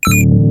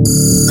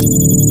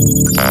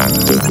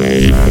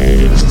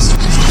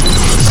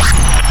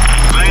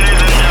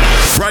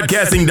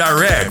Broadcasting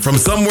direct from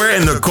somewhere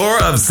in the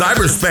core of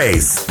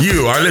cyberspace.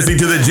 You are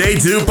listening to the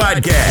J2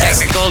 Podcast.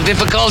 Technical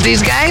difficulties,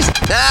 guys?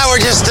 Nah,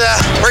 we're just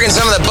working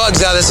some of the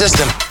bugs out of the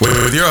system.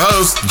 With your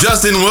host,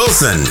 Justin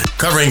Wilson,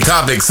 covering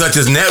topics such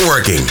as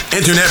networking,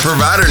 internet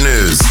provider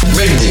news,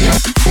 big deal,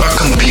 a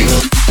computer.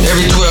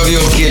 Every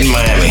 12-year-old kid in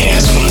Miami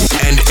has one.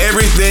 and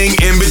everything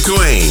in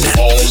between.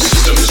 All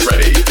systems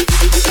ready.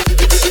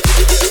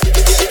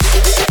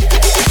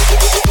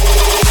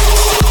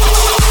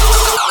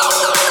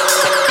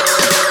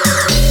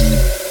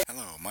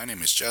 Hello, my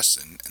name is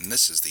Justin, and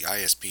this is the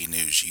ISP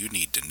news you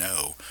need to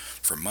know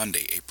for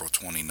Monday, April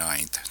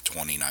 29th,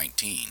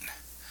 2019.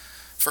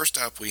 First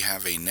up, we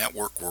have a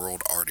Network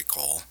World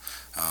article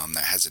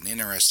that has an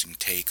interesting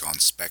take on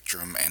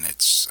Spectrum and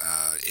its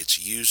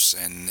use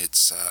and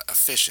its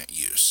efficient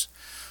use.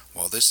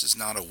 While this is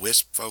not a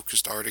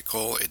WISP-focused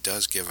article, it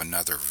does give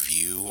another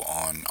view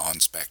on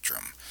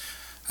Spectrum.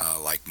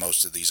 Like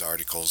most of these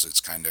articles, it's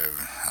kind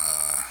of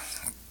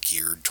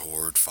geared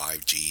toward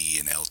 5G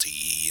and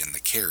LTE and the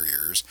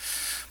carriers,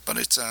 but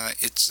it's an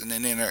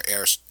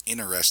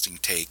interesting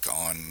take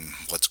on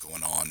what's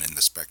going on in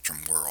the Spectrum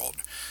world.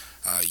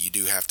 You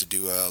do have to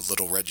do a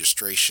little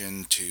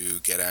registration to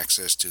get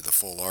access to the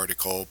full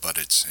article, but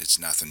it's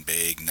nothing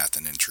big,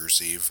 nothing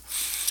intrusive.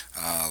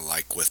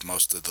 Like with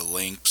most of the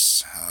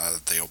links,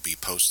 they'll be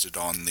posted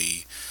on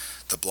the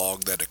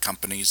blog that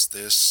accompanies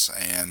this,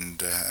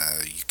 and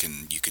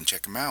you can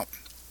check them out.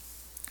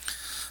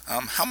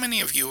 How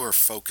many of you are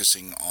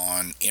focusing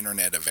on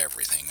Internet of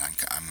Everything?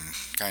 I'm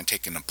kind of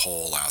taking a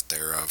poll out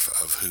there of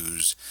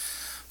who's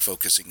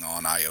focusing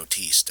on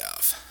IoT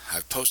stuff.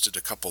 I've posted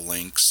a couple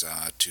links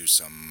to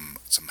some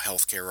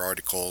healthcare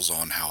articles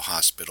on how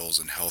hospitals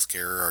and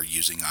healthcare are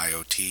using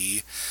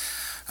IoT.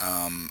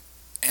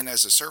 And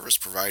as a service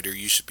provider,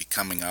 you should be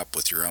coming up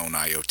with your own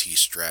IoT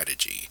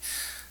strategy.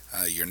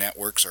 Your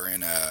networks are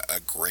in a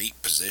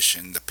great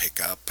position to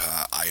pick up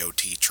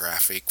IoT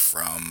traffic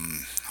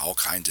from all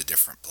kinds of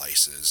different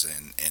places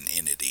and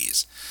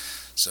entities.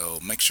 So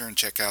make sure and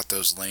check out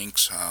those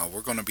links.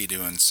 We're going to be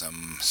doing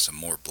some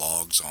more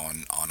blogs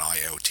on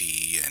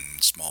IoT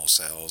and small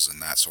cells and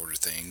that sort of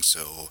thing,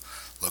 so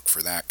look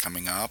for that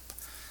coming up.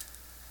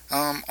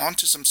 On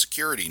to some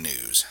security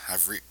news.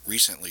 I've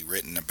recently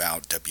written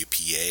about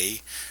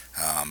WPA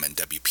and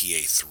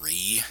WPA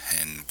 3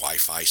 and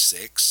Wi-Fi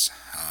 6,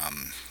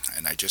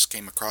 and I just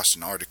came across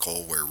an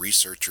article where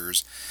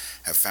researchers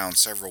have found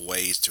several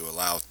ways to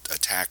allow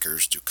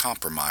attackers to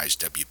compromise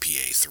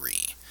WPA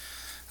 3.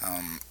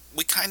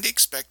 We kind of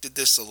expected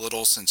this a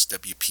little since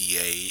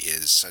WPA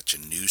is such a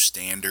new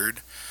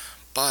standard,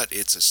 but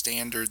it's a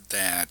standard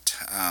that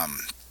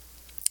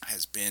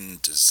has been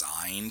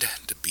designed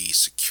to be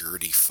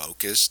security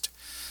focused.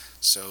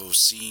 So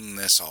seeing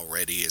this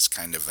already is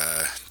kind of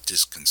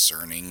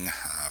disconcerting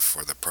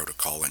for the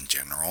protocol in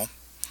general.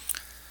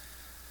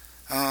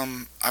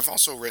 I've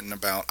also written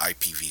about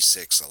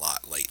IPv6 a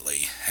lot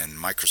lately, and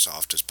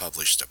Microsoft has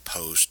published a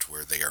post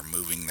where they are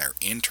moving their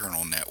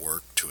internal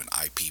network to an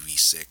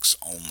IPv6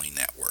 only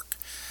network.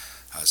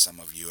 Some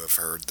of you have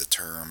heard the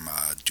term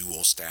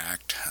dual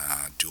stacked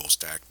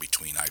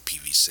between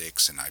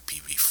IPv6 and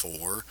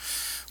IPv4.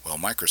 Well,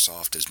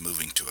 Microsoft is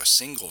moving to a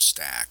single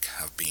stack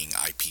of being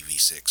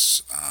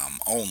IPv6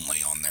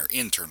 only on their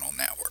internal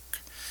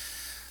network.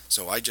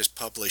 So I just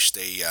published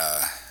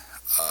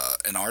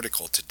an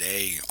article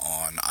today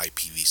on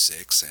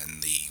IPv6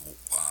 and the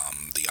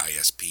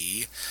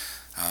ISP,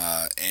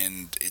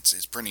 and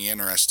it's pretty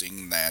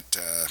interesting that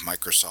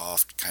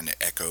Microsoft kind of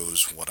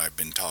echoes what I've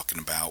been talking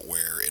about,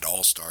 where it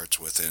all starts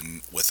with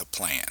a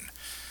plan.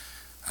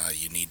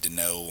 You need to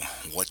know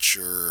what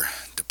you're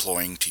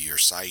deploying to your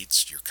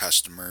sites, your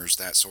customers,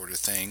 that sort of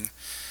thing.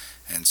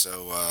 And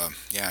so,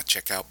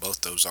 check out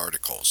both those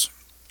articles.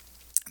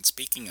 And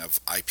speaking of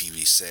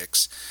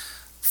IPv6,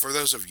 for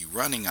those of you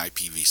running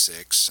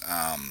IPv6,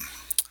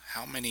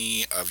 how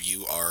many of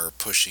you are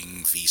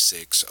pushing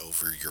v6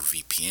 over your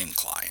VPN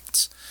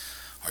clients?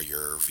 Are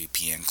your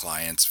VPN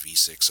clients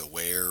v6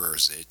 aware, or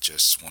is it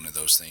just one of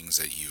those things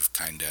that you've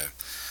kind of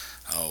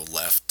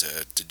left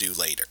to do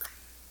later?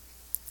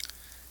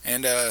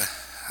 And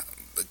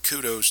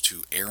kudos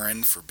to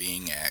Aaron for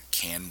being at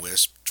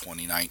CanWisp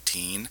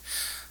 2019.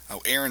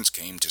 Aaron's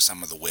came to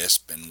some of the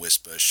WISP and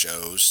WISPA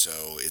shows,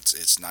 so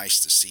it's nice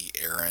to see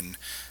Aaron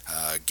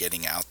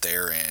getting out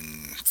there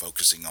and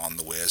focusing on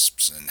the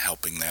WISPs and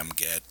helping them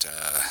get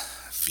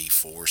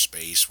v4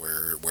 space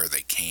where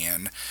they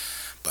can,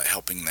 but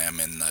helping them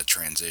in the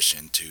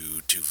transition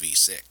to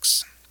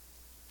v6.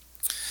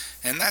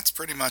 And that's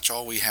pretty much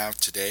all we have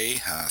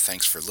today.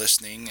 Thanks for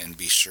listening, and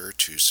be sure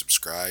to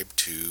subscribe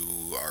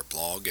to our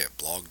blog at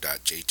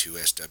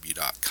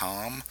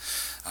blog.j2sw.com.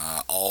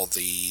 All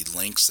the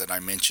links that I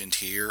mentioned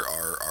here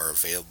are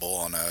available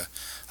on a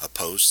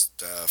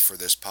post for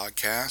this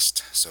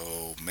podcast,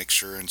 so make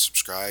sure and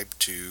subscribe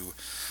to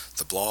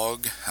the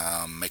blog.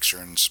 Make sure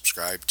and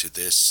subscribe to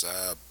this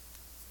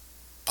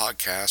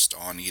podcast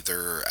on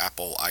either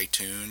Apple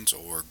iTunes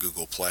or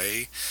Google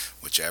Play,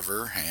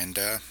 whichever, and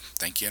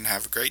thank you and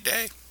have a great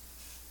day.